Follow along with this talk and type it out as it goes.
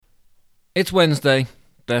It's Wednesday,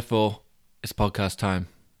 therefore it's podcast time.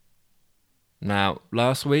 Now,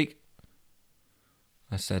 last week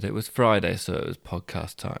I said it was Friday, so it was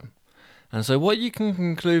podcast time. And so what you can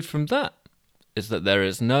conclude from that is that there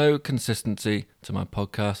is no consistency to my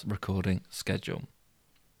podcast recording schedule.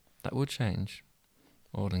 That will change,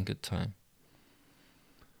 all in good time.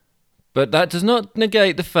 But that does not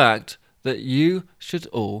negate the fact that you should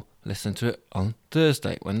all listen to it on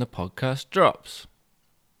Thursday when the podcast drops.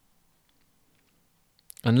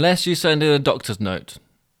 Unless you send in a doctor's note,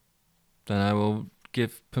 then I will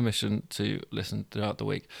give permission to listen throughout the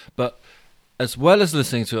week. But as well as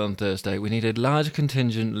listening to it on Thursday, we need a larger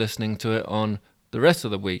contingent listening to it on the rest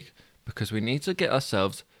of the week, because we need to get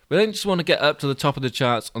ourselves... We don't just want to get up to the top of the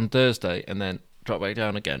charts on Thursday and then drop back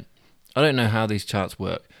down again. I don't know how these charts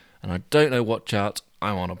work, and I don't know what charts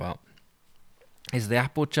I'm on about. Is the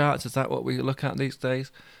Apple charts, is that what we look at these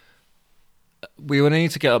days? We will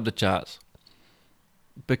need to get up the charts.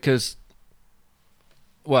 Because,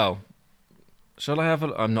 well, shall I have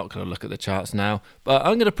a... I'm not going to look at the charts now, but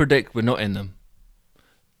I'm going to predict we're not in them.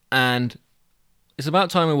 And it's about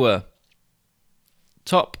time we were.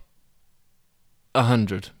 Top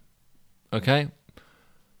 100. Okay?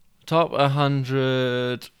 Top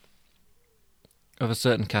 100 of a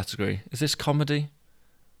certain category. Is this comedy?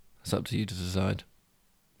 It's up to you to decide.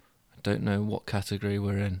 I don't know what category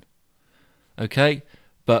we're in. Okay?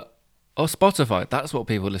 But... or Spotify, that's what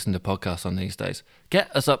people listen to podcasts on these days.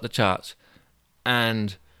 Get us up the charts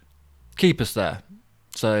and keep us there.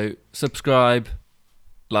 So subscribe,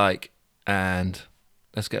 like, and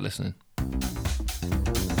let's get listening.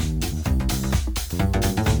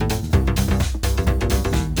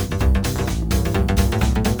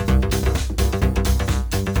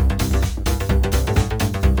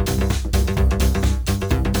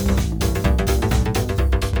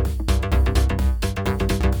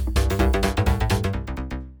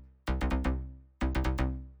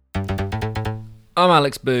 I'm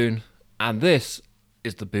Alex Boone, and this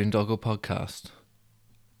is the Boondoggle Podcast.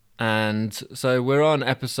 And so we're on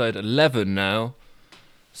episode 11 now.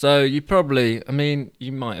 So you probably,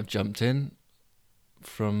 you might have jumped in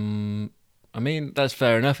from... that's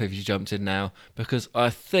fair enough if you jumped in now, because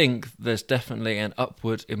I think there's definitely an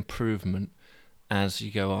upward improvement as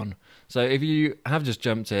you go on. So if you have just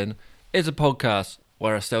jumped in, it's a podcast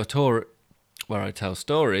where I tell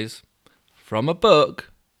stories from a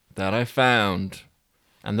book that I found.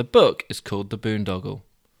 And the book is called The Boondoggle.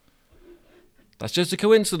 That's just a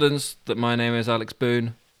coincidence that my name is Alex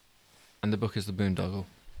Boone and the book is The Boondoggle.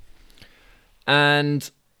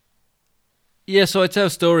 And yeah, so I tell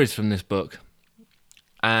stories from this book.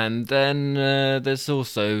 And then there's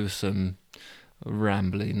also some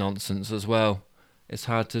rambly nonsense as well. It's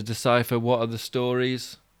hard to decipher what are the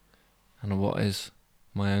stories and what is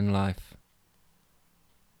my own life.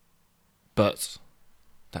 But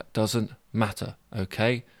that doesn't matter,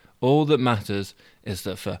 okay? All that matters is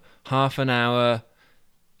that for half an hour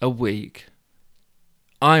a week,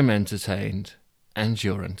 I'm entertained and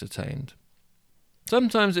you're entertained.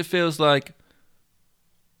 Sometimes it feels like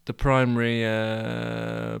the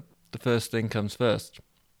first thing comes first.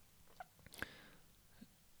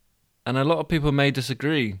 And a lot of people may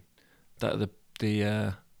disagree that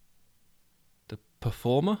the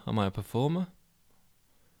performer, am I a performer?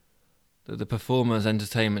 That the performer's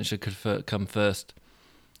entertainment should come first.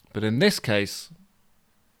 But in this case,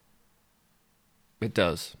 it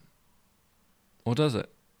does. Or does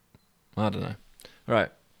it? I don't know.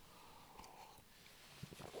 Right.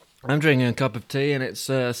 I'm drinking a cup of tea and it's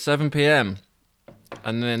 7 p.m.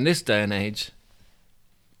 And in this day and age,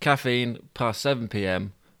 caffeine past 7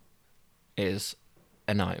 p.m. is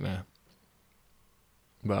a nightmare.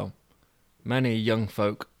 Well, many young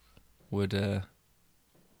folk would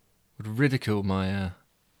ridicule my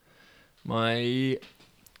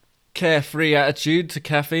carefree attitude to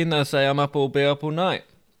caffeine. They'll say I'm be up all night.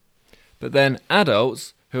 But then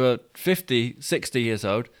adults who are 50, 60 years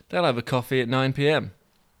old, they'll have a coffee at 9 p.m.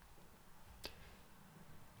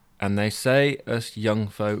 And they say us young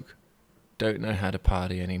folk don't know how to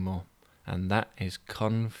party anymore. And that is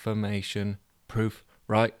confirmation proof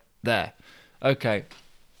right there. Okay.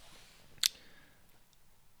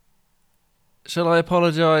 Shall I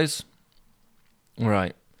apologise?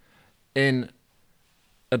 Right. In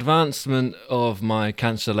advancement of my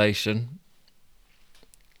cancellation,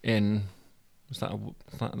 is that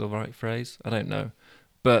the right phrase? I don't know.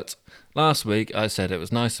 But last week I said it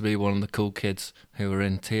was nice to be one of the cool kids who were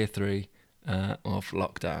in tier 3 of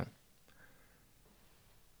lockdown.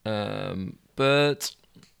 But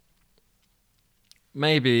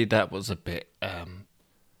maybe that was a bit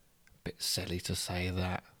silly to say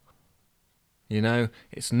that. You know,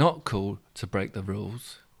 it's not cool to break the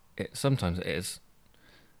rules. Sometimes it is.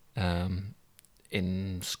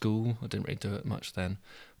 In school, I didn't really do it much then,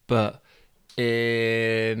 but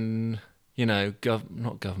in, you know,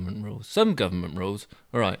 not government rules, some government rules.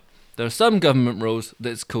 All right, there are some government rules that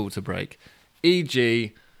it's cool to break,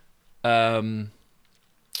 e.g.,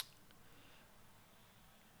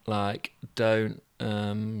 like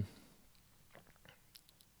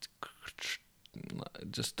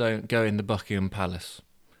just don't go in the Buckingham Palace.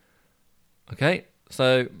 Okay,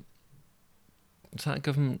 so is that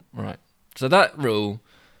government? Right. So that rule,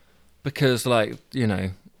 because, like, you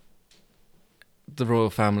know, the royal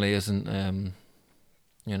family isn't,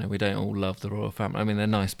 you know, we don't all love the royal family. I mean, they're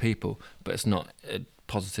nice people, but it's not a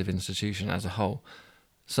positive institution as a whole.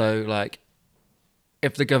 So, like,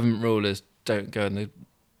 if the government rule is don't go in the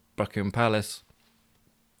Buckingham Palace,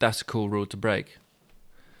 that's a cool rule to break.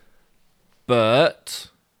 But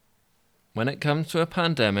when it comes to a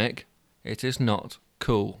pandemic, it is not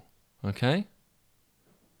cool. Okay?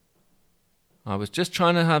 I was just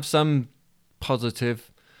trying to have some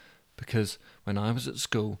positive, because when I was at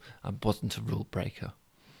school, I wasn't a rule breaker.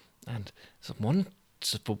 And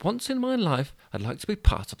for once in my life, I'd like to be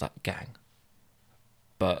part of that gang.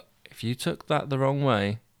 But if you took that the wrong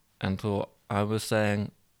way and thought I was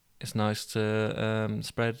saying it's nice to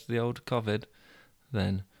spread the old COVID,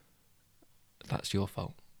 then that's your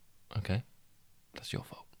fault. Okay? That's your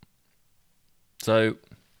fault. So,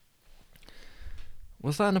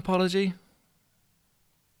 was that an apology?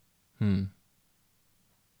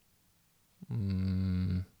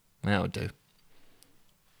 That'll do.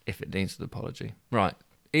 If it needs an apology. Right.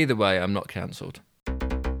 Either way, I'm not cancelled.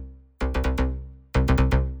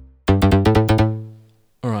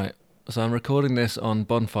 Alright. So I'm recording this on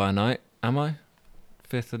Bonfire Night. Am I?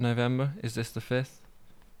 5th of November? Is this the 5th?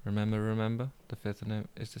 Remember? The 5th of November.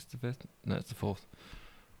 Is this the 5th? No, it's the 4th.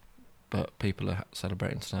 But people are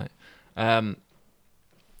celebrating tonight.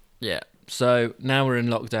 Yeah. So now we're in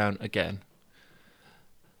lockdown again.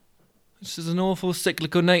 This is an awful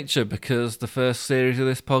cyclical nature, because the first series of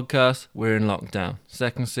this podcast, we're in lockdown.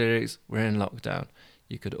 Second series, we're in lockdown.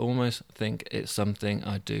 You could almost think it's something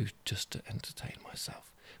I do just to entertain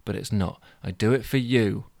myself. But it's not. I do it for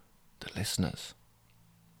you, the listeners.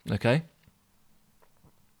 Okay?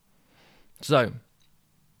 So,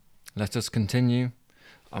 let us continue.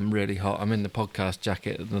 I'm really hot. I'm in the podcast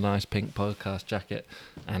jacket, the nice pink podcast jacket,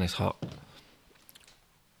 and it's hot.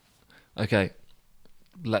 Okay,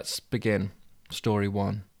 let's begin. Story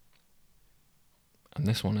 1. And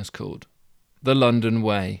this one is called The London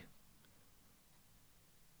Way.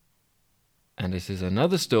 And this is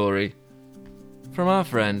another story from our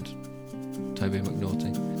friend, Toby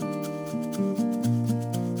McNaughty.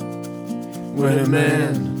 When a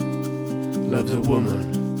man loves a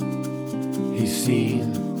woman he's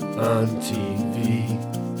seen on TV,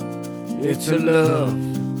 it's a love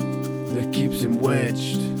that keeps him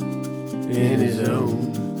wedged in his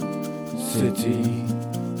own city.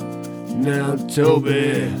 Now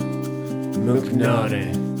Toby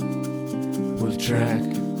McNaughty will track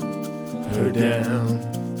her down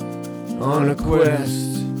on a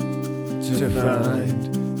quest to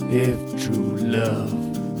find if true love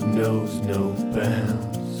knows no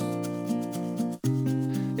bounds.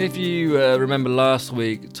 If you remember last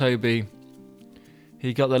week, Toby,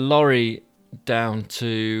 he got the lorry down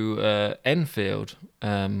to Enfield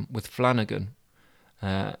with Flanagan.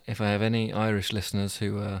 If I have any Irish listeners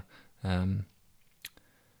who are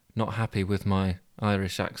not happy with my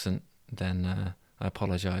Irish accent, then I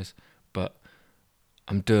apologise. But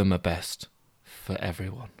I'm doing my best for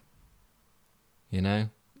everyone. You know,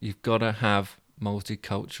 you've got to have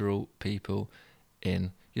multicultural people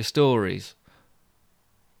in your stories.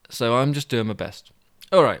 So I'm just doing my best.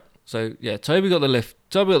 All right. So yeah, Toby got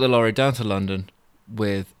the lorry down to London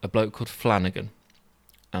with a bloke called Flanagan.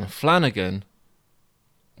 And Flanagan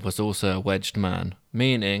was also a wedged man,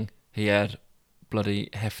 meaning he had bloody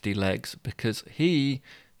hefty legs, because he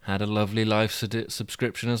had a Lovely Life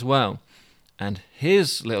subscription as well. And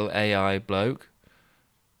his little AI bloke,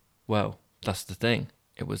 well, that's the thing.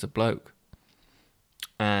 It was a bloke.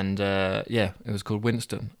 And it was called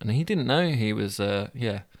Winston. And he didn't know he was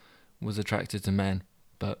attracted to men.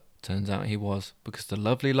 But turns out he was, because the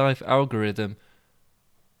Lovely Life algorithm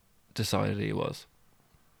decided he was.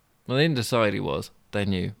 Well, they didn't decide he was. They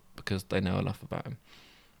knew, because they know enough about him.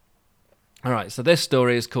 All right, so this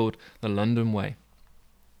story is called The London Way.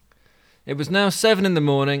 It was now 7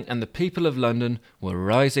 a.m, and the people of London were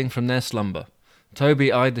rising from their slumber.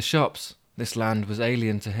 Toby eyed the shops. This land was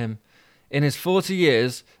alien to him. In his 40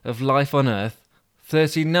 years of life on earth,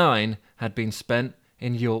 39 had been spent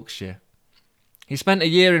in Yorkshire. He spent a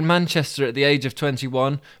year in Manchester at the age of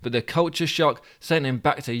 21, but the culture shock sent him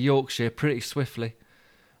back to Yorkshire pretty swiftly.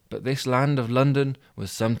 But this land of London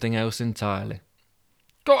was something else entirely.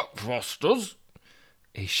 Cockfosters?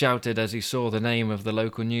 He shouted as he saw the name of the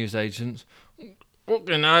local newsagent.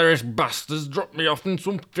 Fucking Irish bastards dropped me off in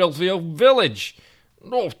some filthy old village.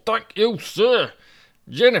 No, thank you, sir.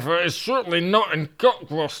 Jennifer is certainly not in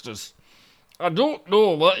Cockfosters. I don't know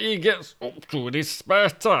what he gets up to in his spare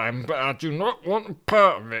time, but I do not want a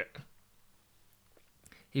part of it.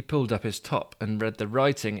 He pulled up his top and read the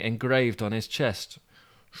writing engraved on his chest.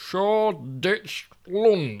 Shoreditch,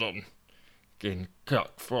 London. In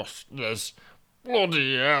Cockfosters.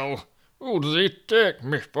 Bloody hell. Who does he take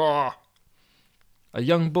me for? A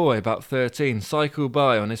young boy about 13 cycled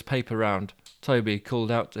by on his paper round. Toby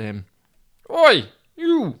called out to him. Oi,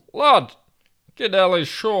 you, lad. Get hell is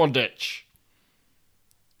Shoreditch.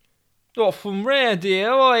 Not from where,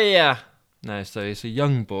 dear, are ya? No, so he's a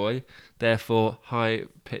young boy, therefore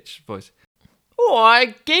high-pitched voice.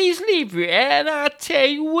 Alright, geez, leave it and I'll tell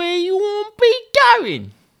you where you won't be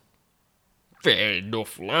going. Fair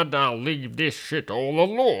enough, lad, I'll leave this shit all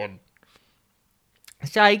alone.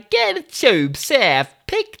 So get a tube south,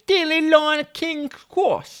 Piccadilly line of King's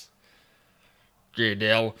Cross. Get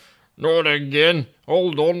hell, not again.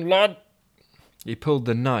 Hold on, lad. He pulled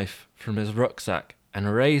the knife from his rucksack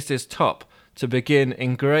and raised his top to begin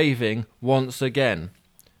engraving once again.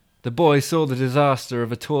 The boy saw the disaster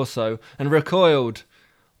of a torso and recoiled.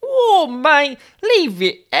 Oh, mate, leave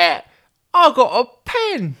it out. I got a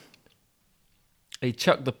pen. He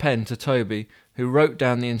chucked the pen to Toby, who wrote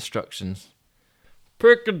down the instructions.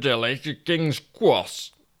 Piccadilly to King's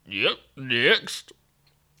Cross. Yep, next.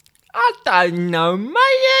 I don't know, mate.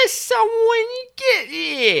 There's someone you get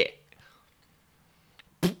here.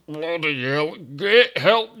 Bloody hell, great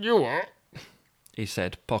help you are, he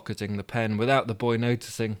said, pocketing the pen without the boy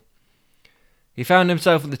noticing. He found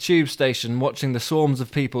himself at the tube station watching the swarms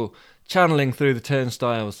of people channeling through the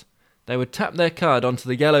turnstiles. They would tap their card onto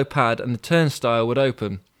the yellow pad and the turnstile would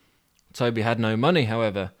open. Toby had no money,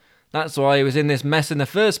 however. That's why he was in this mess in the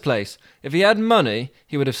first place. If he had money,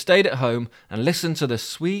 he would have stayed at home and listened to the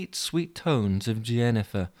sweet, sweet tones of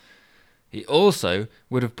Jennifer. He also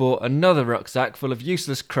would have bought another rucksack full of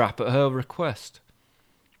useless crap at her request.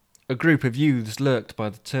 A group of youths lurked by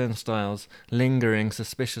the turnstiles, lingering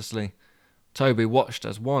suspiciously. Toby watched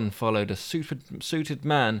as one followed a suited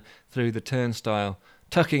man through the turnstile,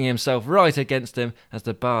 tucking himself right against him as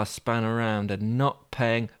the bar span around and not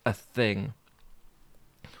paying a thing.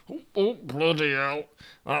 Oh, bloody hell,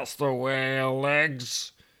 that's the way of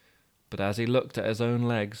legs. But as he looked at his own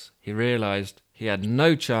legs, he realised he had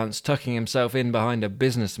no chance tucking himself in behind a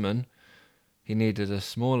businessman. He needed a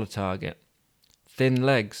smaller target. Thin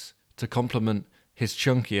legs to complement his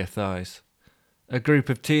chunkier thighs. A group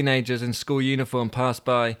of teenagers in school uniform passed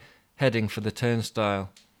by, heading for the turnstile.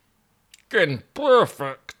 Getting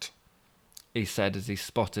perfect, he said as he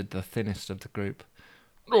spotted the thinnest of the group.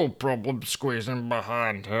 No problem squeezing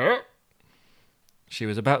behind her. She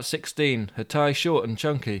was about 16, her tie short and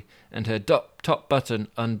chunky, and her top button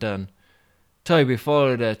undone. Toby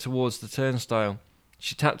followed her towards the turnstile.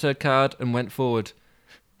 She tapped her card and went forward.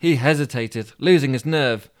 He hesitated, losing his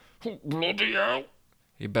nerve. Oh, bloody hell,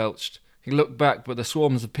 he belched. He looked back, but the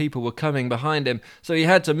swarms of people were coming behind him, so he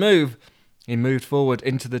had to move. He moved forward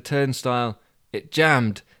into the turnstile. It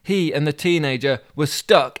jammed. He and the teenager were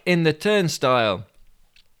stuck in the turnstile.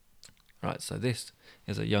 Right, so this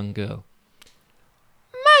is a young girl.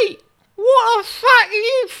 Mate, what the fuck do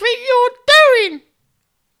you think you're doing?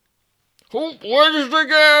 Oh, wedged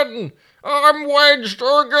again! I'm wedged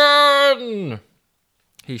again!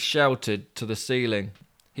 He shouted to the ceiling.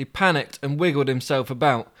 He panicked and wiggled himself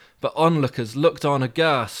about, but onlookers looked on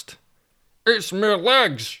aghast. It's me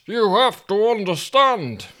legs, you have to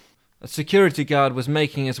understand. A security guard was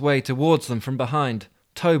making his way towards them from behind.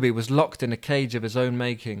 Toby was locked in a cage of his own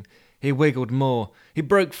making. He wiggled more. He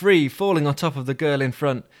broke free, falling on top of the girl in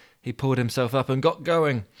front. He pulled himself up and got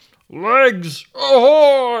going. Legs,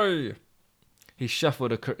 ahoy! He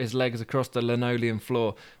shuffled his legs across the linoleum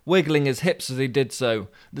floor, wiggling his hips as he did so.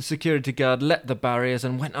 The security guard leapt the barriers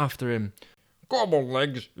and went after him. Come on,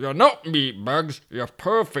 legs, you're not meatbags, you're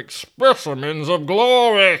perfect specimens of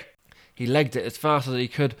glory. He legged it as fast as he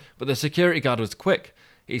could, but the security guard was quick.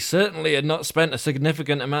 He certainly had not spent a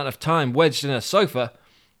significant amount of time wedged in a sofa.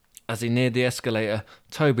 As he neared the escalator,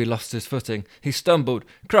 Toby lost his footing. He stumbled,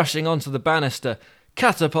 crashing onto the banister,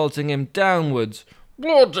 catapulting him downwards.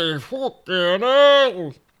 Bloody fucking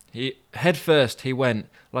hell! Head first he went,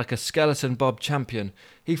 like a skeleton Bob champion.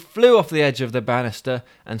 He flew off the edge of the banister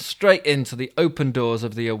and straight into the open doors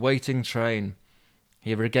of the awaiting train.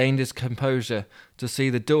 He regained his composure to see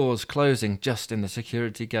the doors closing just in the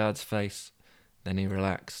security guard's face. Then he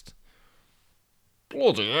relaxed.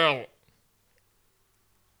 Bloody hell.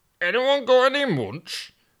 Anyone got any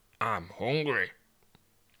munch? I'm hungry.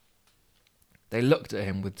 They looked at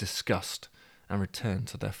him with disgust and returned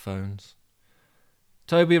to their phones.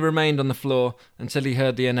 Toby remained on the floor until he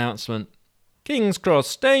heard the announcement, "King's Cross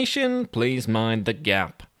Station, please mind the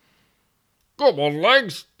gap." Come on,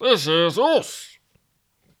 legs, this is us.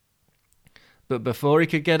 But before he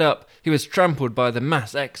could get up, he was trampled by the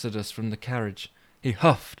mass exodus from the carriage. He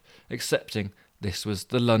huffed, accepting this was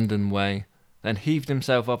the London way, then heaved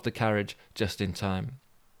himself off the carriage just in time.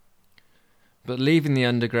 But leaving the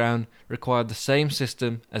underground required the same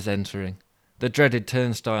system as entering. The dreaded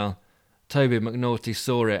turnstile. Toby McNaughty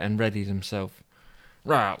saw it and readied himself.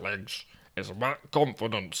 Right, legs, it's about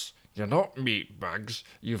confidence. You're not meat bags,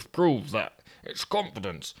 you've proved that. It's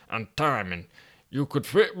confidence and timing. You could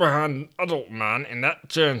fit behind adult man in that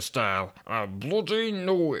turnstile. I bloody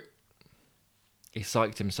know it. He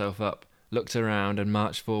psyched himself up, looked around and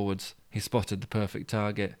marched forwards. He spotted the perfect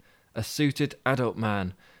target. A suited adult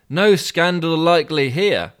man. No scandal likely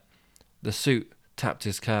here. The suit tapped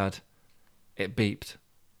his card. It beeped.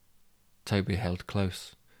 Toby held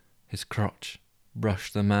close. His crotch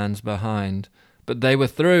brushed the man's behind. But they were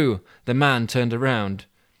through. The man turned around.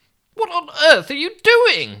 "What on earth are you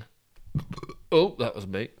doing?" Oh, that was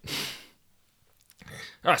me.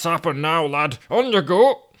 That's happened now, lad. On you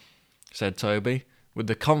go, said Toby, with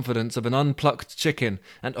the confidence of an unplucked chicken,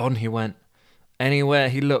 and on he went. Anywhere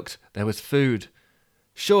he looked, there was food.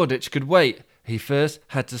 Shoreditch could wait. He first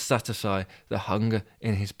had to satisfy the hunger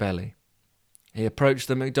in his belly. He approached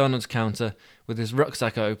the McDonald's counter with his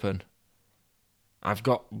rucksack open. I've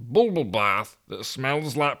got bulbul bath that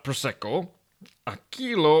smells like Prosecco, a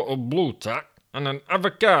kilo of blue tack, and an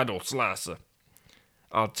avocado slicer.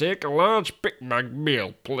 I'll take a large Big Mac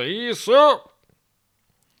meal, please, sir.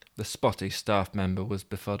 The spotty staff member was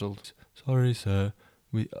befuddled. "Sorry, sir.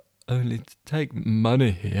 We only take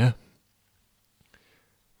money here."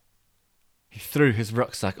 He threw his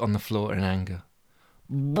rucksack on the floor in anger.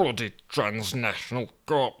 Bloody transnational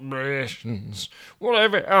corporations.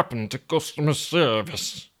 Whatever happened to customer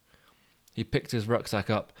service? He picked his rucksack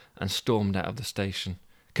up and stormed out of the station,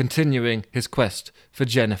 continuing his quest for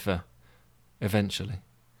Jennifer, eventually.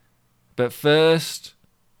 But first,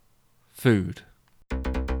 food.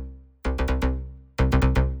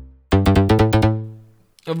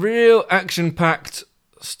 A real action-packed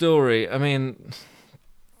story. I mean,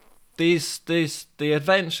 the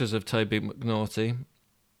adventures of Toby McNaughty,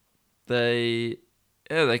 they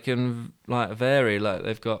can vary. Like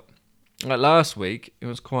they've got, last week it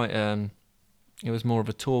was quite it was more of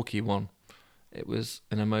a talky one. It was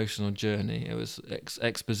an emotional journey. It was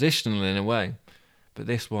expositional in a way, but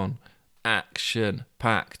this one,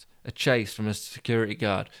 action-packed. A chase from a security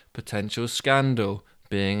guard, potential scandal,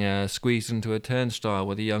 being squeezed into a turnstile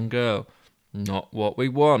with a young girl. Not what we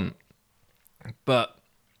want. But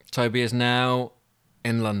Toby is now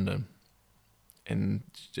in London,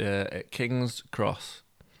 at King's Cross.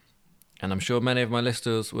 And I'm sure many of my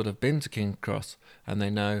listeners would have been to King's Cross, and they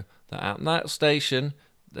know that at that station,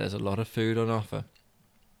 there's a lot of food on offer.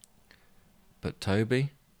 But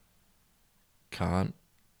Toby can't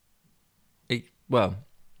eat. Well,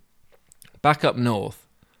 back up north,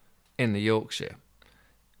 in the Yorkshire,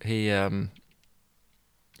 you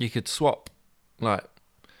could swap,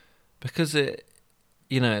 because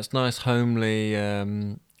it's nice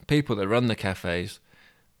homely people that run the cafes.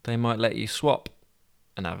 They might let you swap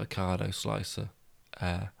an avocado slicer,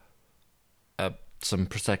 some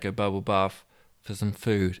Prosecco bubble bath for some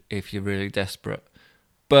food if you're really desperate.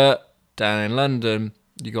 But down in London,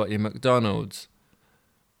 you got your McDonald's,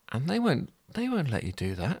 and they won't let you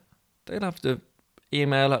do that. They'll have to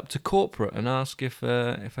email up to corporate and ask if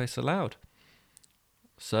it's allowed.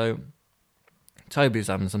 So Toby's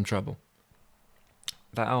having some trouble.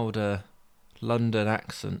 That old London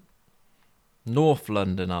accent. North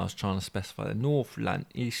London, I was trying to specify. It's North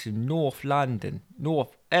London.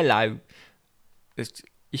 Hello. It's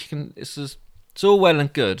all well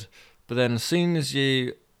and good, but then as soon as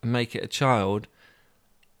you make it a child,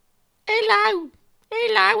 hello.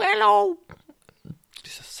 It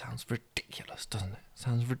just sounds ridiculous, doesn't it?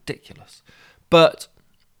 Sounds ridiculous. But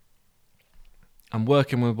I'm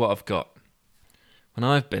working with what I've got. When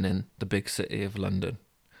I've been in the big city of London,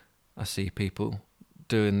 I see people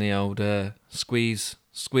doing the old squeeze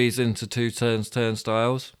into two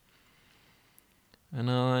turnstiles, and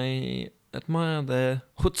I admire their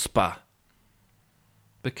chutzpah,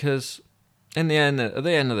 because at the end of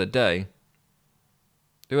the day,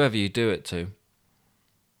 whoever you do it to,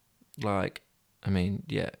 Like, I mean,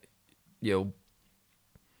 yeah, they'll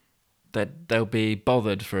be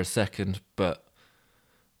bothered for a second, but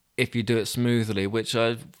if you do it smoothly, which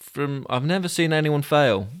I've never seen anyone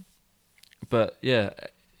fail, but yeah,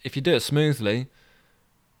 if you do it smoothly,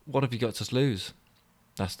 what have you got to lose?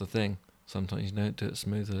 That's the thing. Sometimes you don't do it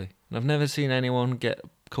smoothly, and I've never seen anyone get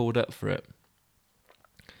called up for it.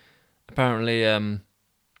 Apparently,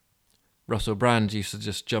 Russell Brand used to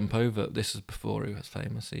just jump over. This is before he was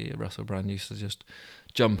famous. Russell Brand used to just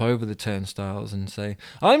jump over the turnstiles and say,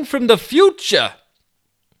 "I'm from the future."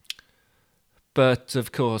 But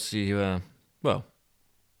of course, you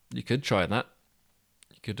could try that.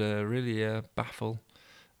 You could really baffle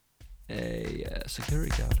a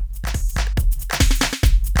security guard.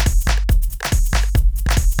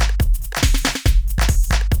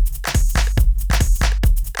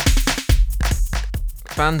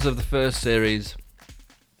 Fans of the first series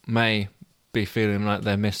may be feeling like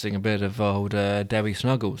they're missing a bit of old Debbie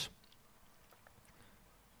Snuggles.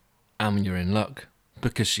 And you're in luck,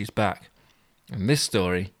 because she's back. And this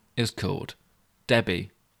story is called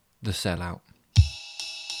Debbie the Sellout.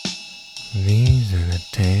 These are the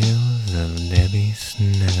tales of Debbie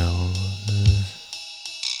Snuggles.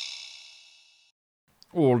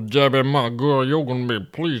 Oh, Debbie, my girl, you're gonna be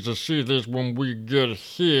pleased to see this when we get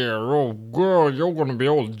here. Oh, girl, you're gonna be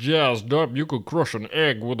all jazzed up. You could crush an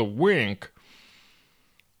egg with a wink.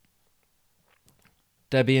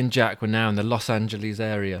 Debbie and Jack were now in the Los Angeles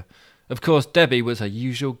area. Of course, Debbie was her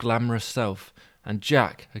usual glamorous self, and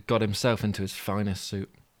Jack had got himself into his finest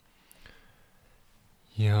suit.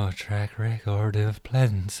 Your track record of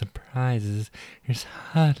pleasant surprises is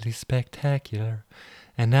hardly spectacular,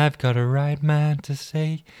 and I've got a right mind to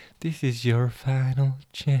say this is your final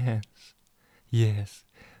chance. Yes,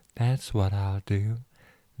 that's what I'll do.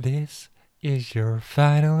 This is your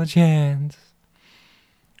final chance.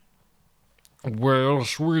 Well,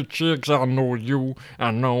 sweet chicks, I know you.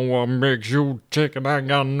 I know what makes you tick, and I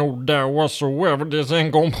got no doubt whatsoever this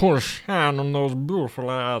ain't gonna put a shine on those beautiful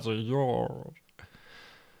eyes of yours.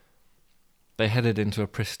 They headed into a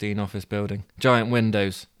pristine office building. Giant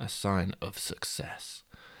windows, a sign of success.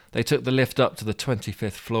 They took the lift up to the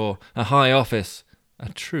 25th floor, a high office, a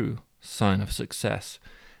true sign of success.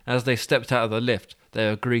 As they stepped out of the lift, they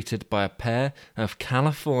were greeted by a pair of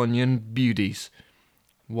Californian beauties.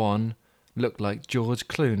 One looked like George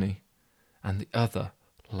Clooney, and the other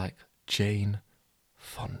like Jane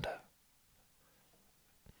Fonda.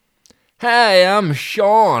 Hey, I'm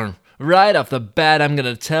Sean. Right off the bat, I'm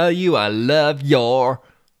gonna tell you I love your...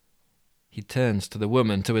 He turns to the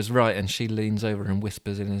woman to his right, and she leans over and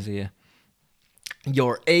whispers in his ear.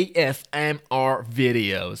 Your ASMR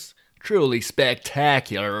videos. Truly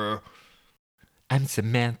spectacular. I'm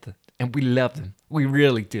Samantha, and we love them. We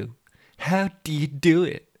really do. How do you do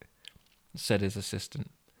it? Said his assistant.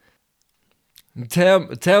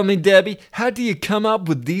 Tell me, Debbie, how do you come up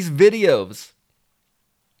with these videos?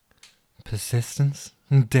 Persistence,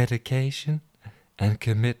 dedication, and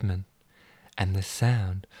commitment, and the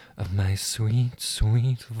sound of my sweet,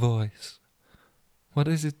 sweet voice. What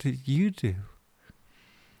is it that you do?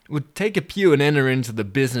 Well, take a pew and enter into the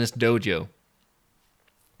business dojo.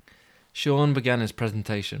 Sean began his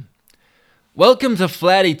presentation. Welcome to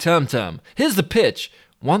Flatty Tum Tum. Here's the pitch.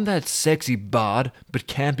 Want that sexy bod, but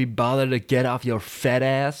can't be bothered to get off your fat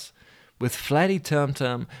ass? With Flatty Tum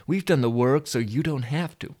Tum, we've done the work so you don't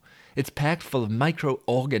have to. It's packed full of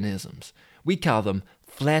microorganisms. We call them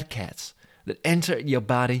flat cats that enter your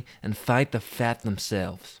body and fight the fat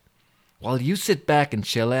themselves. While you sit back and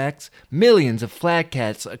chillax, millions of flat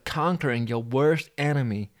cats are conquering your worst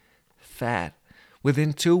enemy, fat.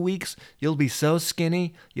 Within 2 weeks, you'll be so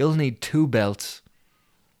skinny, you'll need 2 belts.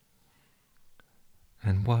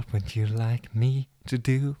 And what would you like me to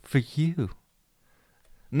do for you?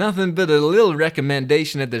 Nothing but a little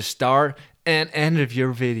recommendation at the start and end of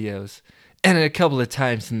your videos, and a couple of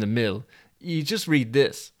times in the middle. You just read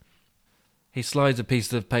this. He slides a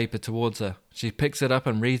piece of paper towards her. She picks it up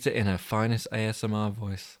and reads it in her finest ASMR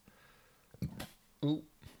voice. Ooh.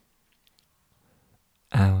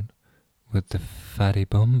 Out with the fatty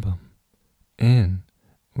bum bum. In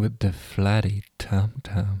with the flatty tum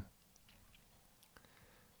tum.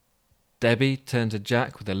 Debbie turned to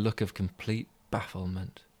Jack with a look of complete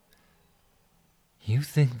bafflement. You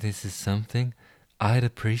think this is something I'd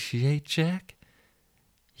appreciate, Jack?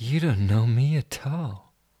 You don't know me at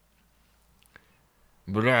all.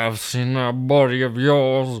 But I've seen that body of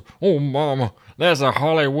yours. Oh, Mama, that's a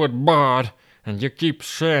Hollywood bod. And you keep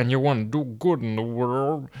saying you want to do good in the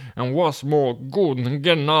world. And what's more good than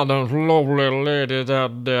getting all those lovely ladies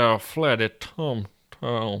out there flatty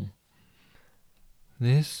tum-tum?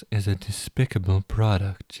 This is a despicable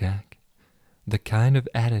product, Jack. The kind of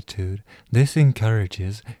attitude this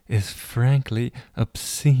encourages is frankly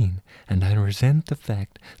obscene, and I resent the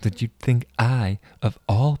fact that you'd think I, of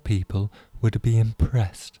all people, would be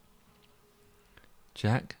impressed.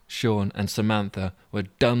 Jack, Sean, and Samantha were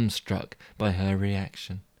dumbstruck by her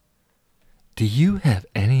reaction. Do you have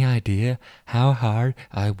any idea how hard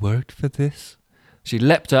I worked for this? She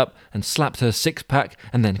leapt up and slapped her six-pack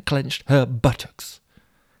and then clenched her buttocks.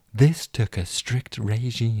 This took a strict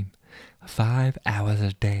regime. 5 hours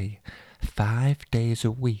a day, 5 days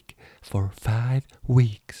a week, for 5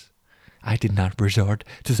 weeks. I did not resort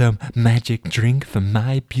to some magic drink for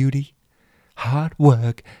my beauty. Hard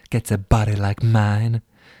work gets a body like mine.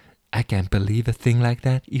 I can't believe a thing like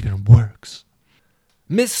that even works.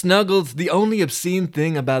 Miss Snuggles, the only obscene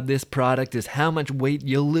thing about this product is how much weight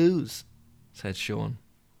you'll lose, said Sean.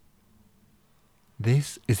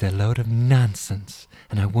 This is a load of nonsense,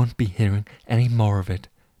 and I won't be hearing any more of it.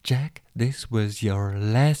 Jack, this was your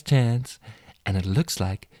last chance, and it looks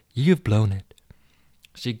like you've blown it.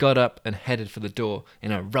 She got up and headed for the door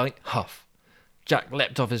in a right huff. Jack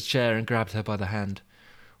leapt off his chair and grabbed her by the hand.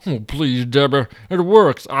 Oh, please, Debbie, it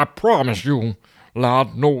works, I promise you.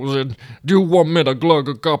 Lord knows it. Do you want me to glug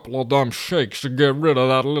a couple of them shakes to get rid of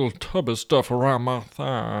that little tub of stuff around my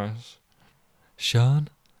thighs? Sean,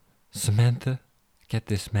 Samantha, get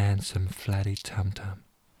this man some flatty tum-tum.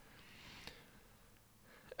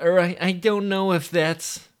 I don't know if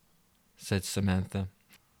that's, said Samantha.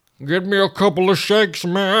 Get me a couple of shakes,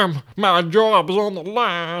 ma'am. My job's on the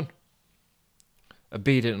line.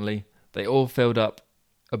 Obediently, they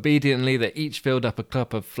each filled up a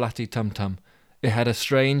cup of flatty tum-tum. It had a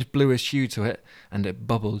strange bluish hue to it, and it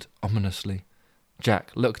bubbled ominously. Jack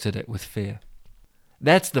looked at it with fear.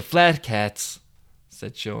 That's the Flat Cats,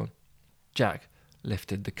 said Sean. Jack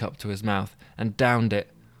lifted the cup to his mouth and downed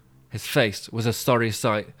it. His face was a sorry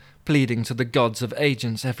sight, pleading to the gods of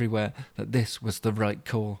agents everywhere that this was the right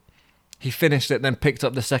call. He finished it, then picked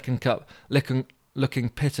up the second cup, looking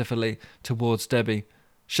pitifully towards Debbie,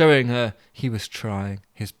 showing her he was trying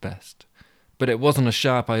his best. But it wasn't a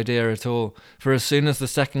sharp idea at all, for as soon as the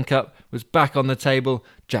second cup was back on the table,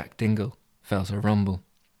 Jack Dingle felt a rumble.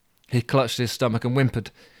 He clutched his stomach and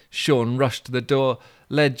whimpered. Sean rushed to the door,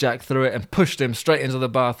 led Jack through it, and pushed him straight into the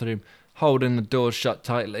bathroom, holding the door shut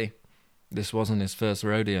tightly. This wasn't his first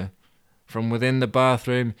rodeo. From within the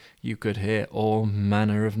bathroom, you could hear all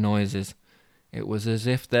manner of noises. It was as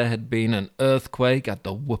if there had been an earthquake at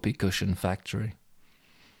the whoopee cushion factory.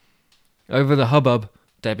 Over the hubbub,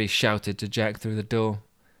 Debbie shouted to Jack through the door.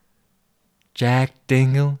 Jack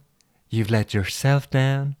Dingle, you've let yourself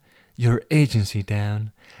down, your agency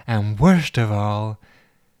down, and worst of all,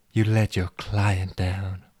 you let your client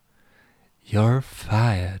down. You're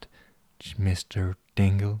fired, Mr.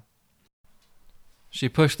 Dingle. She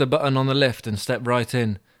pushed the button on the lift and stepped right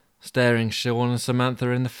in, staring Sean and Samantha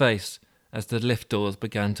in the face as the lift doors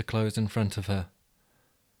began to close in front of her.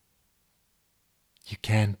 You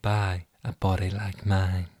can't buy a body like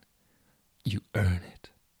mine. You earn it,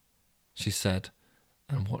 she said,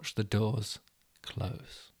 and watched the doors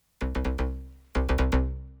close.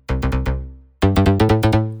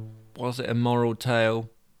 Was it a moral tale?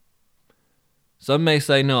 Some may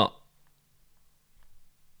say not.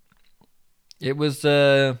 It was,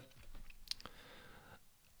 it's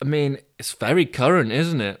very current,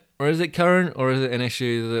 isn't it? Or is it current, or is it an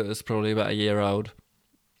issue that was probably about a year old?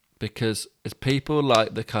 Because it's people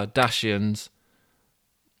like the Kardashians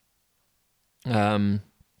who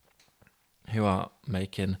are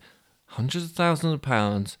making hundreds of thousands of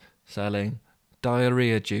pounds selling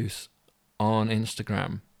diarrhea juice on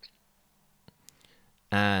Instagram.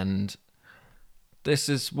 And this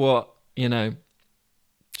is what,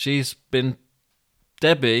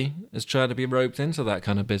 Debbie is trying to be roped into that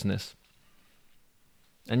kind of business.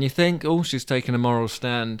 And you think, she's taking a moral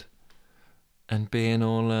stand and being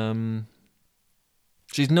all,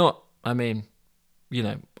 she's not, I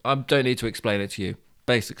don't need to explain it to you.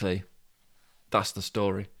 Basically, that's the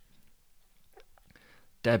story.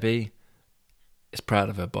 Debbie is proud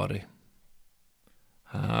of her body.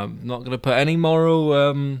 I'm not going to put any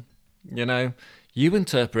moral, you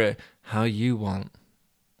interpret it how you want.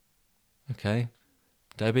 Okay?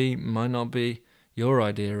 Debbie might not be your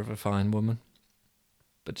idea of a fine woman,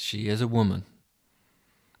 but she is a woman.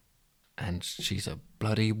 And she's a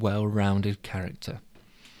bloody well-rounded character.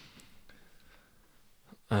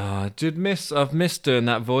 I've missed doing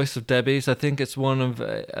that voice of Debbie's. I think I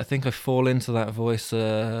fall into that voice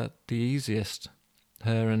the easiest.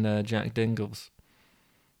 Her and Jack Dingle's.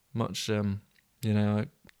 Much,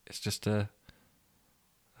 it's just I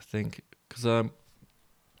think, because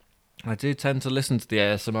I do tend to listen to the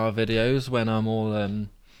ASMR videos when I'm all, I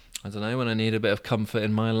don't know, when I need a bit of comfort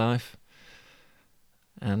in my life.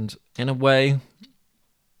 And in a way,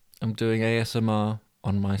 I'm doing ASMR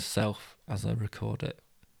on myself as I record it.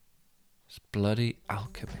 It's bloody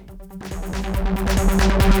alchemy.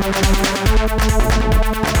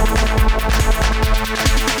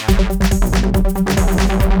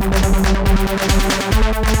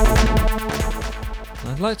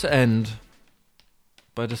 I'd like to end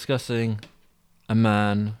by discussing a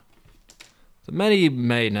man that many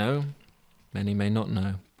may know, many may not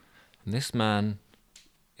know. And this man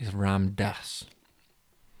is Ram Dass.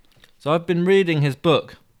 So I've been reading his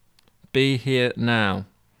book, Be Here Now.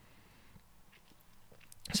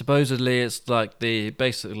 Supposedly it's like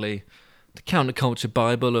basically the counterculture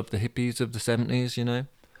Bible of the hippies of the 70s, you know.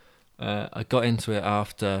 I got into it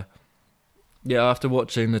after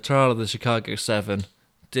watching the trial of the Chicago 7,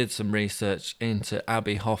 did some research into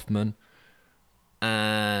Abby Hoffman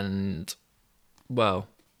and the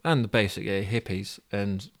basic hippies,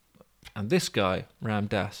 and this guy, Ram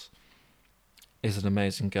Dass, is an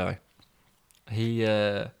amazing guy. He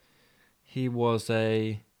was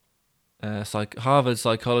a Harvard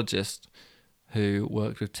psychologist who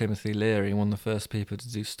worked with Timothy Leary, one of the first people to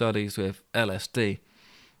do studies with LSD,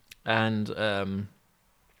 and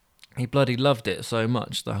he bloody loved it so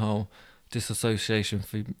much, the whole disassociation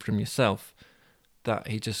from yourself, that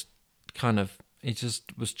he just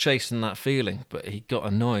was chasing that feeling, but he got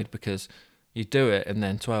annoyed because you do it and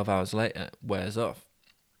then 12 hours later it wears off.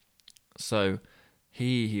 So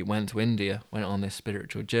he went to India, went on this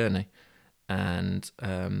spiritual journey, and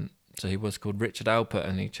so he was called Richard Alpert,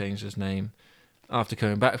 and he changed his name after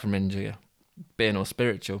coming back from India, being all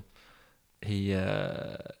spiritual. He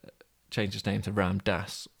changed his name to Ram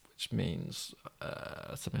Dass, which means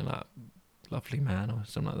something like lovely man or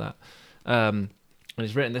something like that. And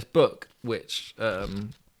he's written this book, which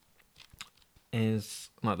is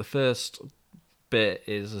like the first bit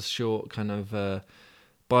is a short kind of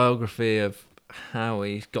biography of how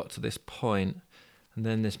he got to this point, and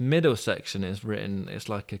then this middle section is written. It's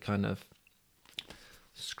like a kind of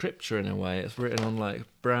scripture in a way. It's written on like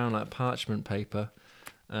brown, like parchment paper,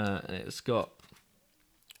 and it's got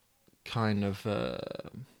kind of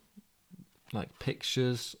like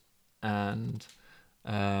pictures and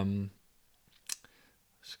kind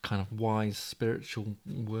of wise spiritual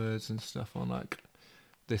words and stuff on like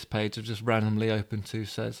this page I've just randomly opened to.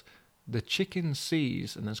 Says, "The chicken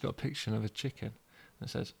sees," and there's got a picture of a chicken. And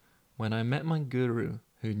it says, "When I met my guru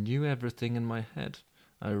who knew everything in my head,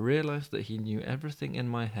 I realized that he knew everything in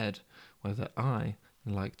my head, whether I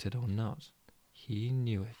liked it or not. He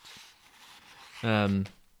knew it."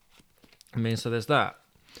 So there's that.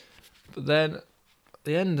 But then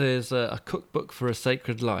the end is a cookbook for a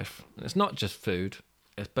sacred life. And it's not just food.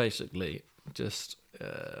 It's basically just,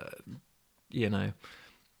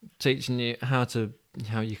 teaching you how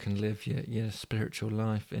you can live your spiritual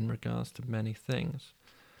life in regards to many things.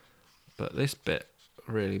 But this bit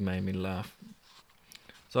really made me laugh.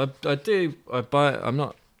 So I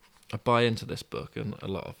buy into this book and a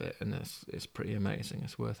lot of it, and it's pretty amazing.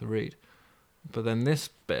 It's worth a read. But then this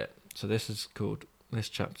bit, so this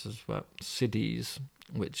chapter's about siddhis,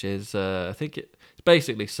 which is I think it's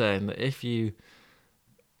basically saying that if you're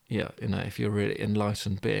a really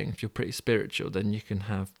enlightened being, if you're pretty spiritual, then you can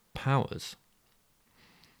have powers.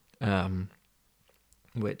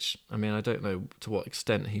 Which, I mean, I don't know to what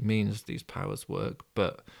extent he means these powers work,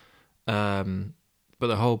 but the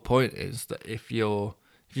whole point is that if you've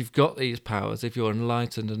got these powers, if you're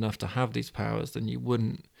enlightened enough to have these powers, then you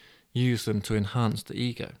wouldn't use them to enhance the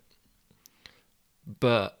ego.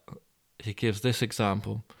 But he gives this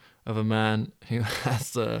example of a man who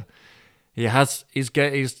he's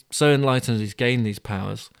so enlightened he's gained these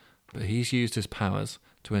powers, but he's used his powers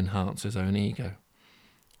to enhance his own ego.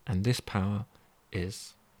 And this power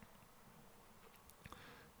is,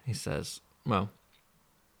 he says,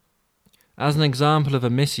 as an example of a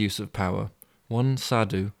misuse of power, one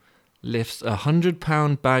sadhu lifts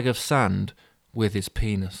 100-pound bag of sand with his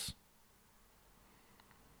penis.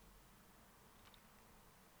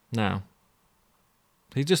 Now,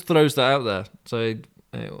 he just throws that out there. So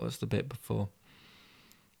it was the bit before.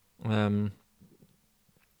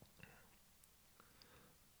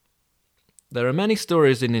 There are many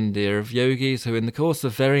stories in India of yogis who, in the course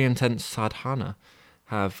of very intense sadhana,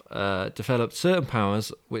 have developed certain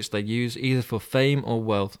powers which they use either for fame or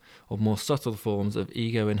wealth or more subtle forms of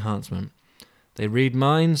ego enhancement. They read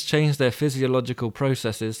minds, change their physiological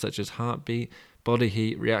processes such as heartbeat, body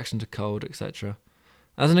heat, reaction to cold, etc.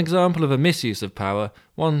 As an example of a misuse of power,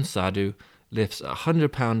 one sadhu lifts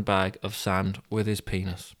 100-pound bag of sand with his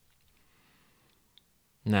penis.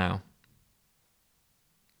 Now,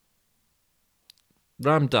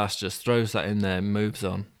 Ram Dass just throws that in there and moves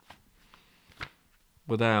on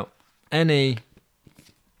without any,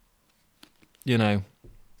 you know,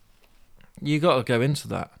 you got to go into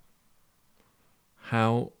that.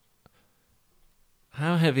 How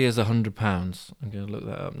heavy is 100 pounds? I'm going to look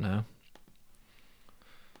that up now.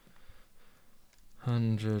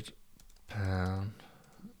 100 pound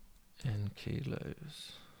in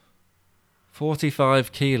kilos.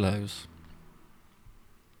 45 kilos.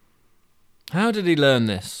 How did he learn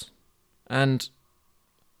this? And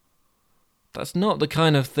that's not the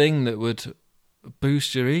kind of thing that would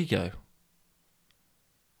boost your ego.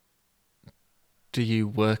 Do you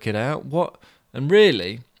work it out? What? And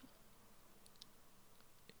really,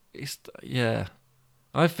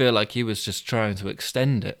 I feel like he was just trying to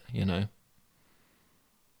extend it, you know.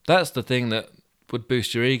 That's the thing that would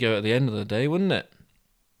boost your ego at the end of the day, wouldn't it?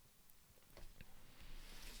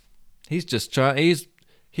 He's just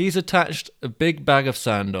he's attached a big bag of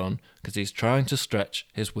sand on because he's trying to stretch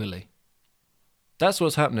his willy. That's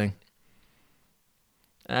what's happening.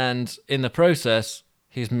 And in the process,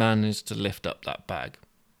 he's managed to lift up that bag.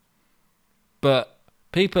 But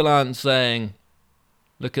people aren't saying,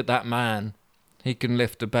 look at that man, he can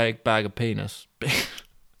lift a big bag of penis.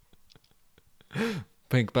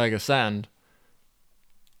 Big bag of sand.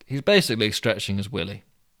 He's basically stretching his willy.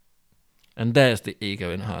 And there's the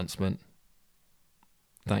ego enhancement.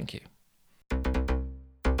 Thank you.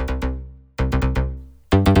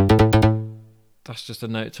 That's just a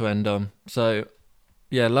note to end on. So,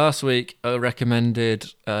 yeah, last week I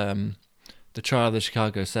recommended The Trial of the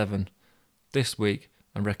Chicago 7. This week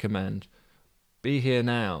I recommend Be Here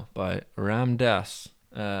Now by Ram Dass.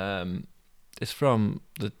 It's from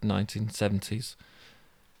the 1970s.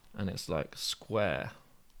 And it's like square.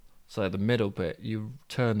 So the middle bit, you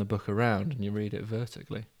turn the book around and you read it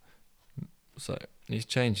vertically. So he's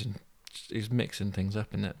mixing things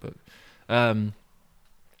up in that book.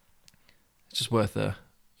 It's just worth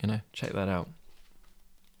check that out.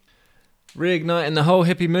 Reigniting the whole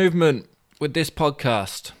hippie movement with this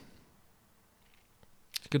podcast.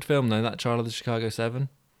 It's a good film though, that Trial of the Chicago 7.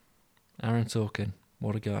 Aaron Sorkin,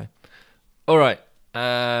 what a guy. All right,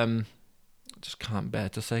 just can't bear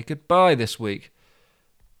to say goodbye this week.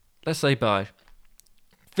 Let's say bye.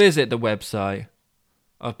 Visit the website.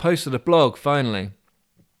 I've posted a blog finally,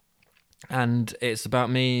 and it's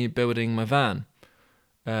about me building my van.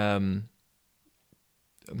 And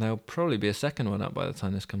there'll probably be a second one up by the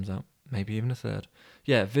time this comes out, maybe even a third.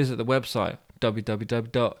 Yeah, visit the website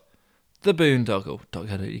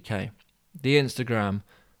www.theboondoggle.co.uk, the Instagram,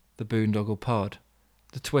 the Boondoggle Pod,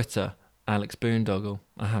 the Twitter, Alex Boondoggle.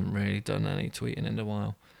 I haven't really done any tweeting in a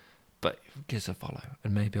while, but give us a follow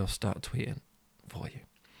and maybe I'll start tweeting for you.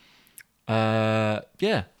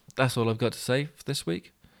 Yeah, that's all I've got to say for this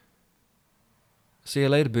week. See you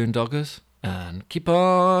later, boondoggers, and keep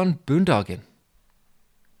on boondogging.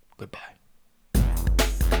 Goodbye.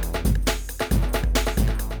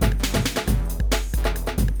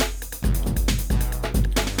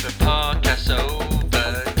 The podcast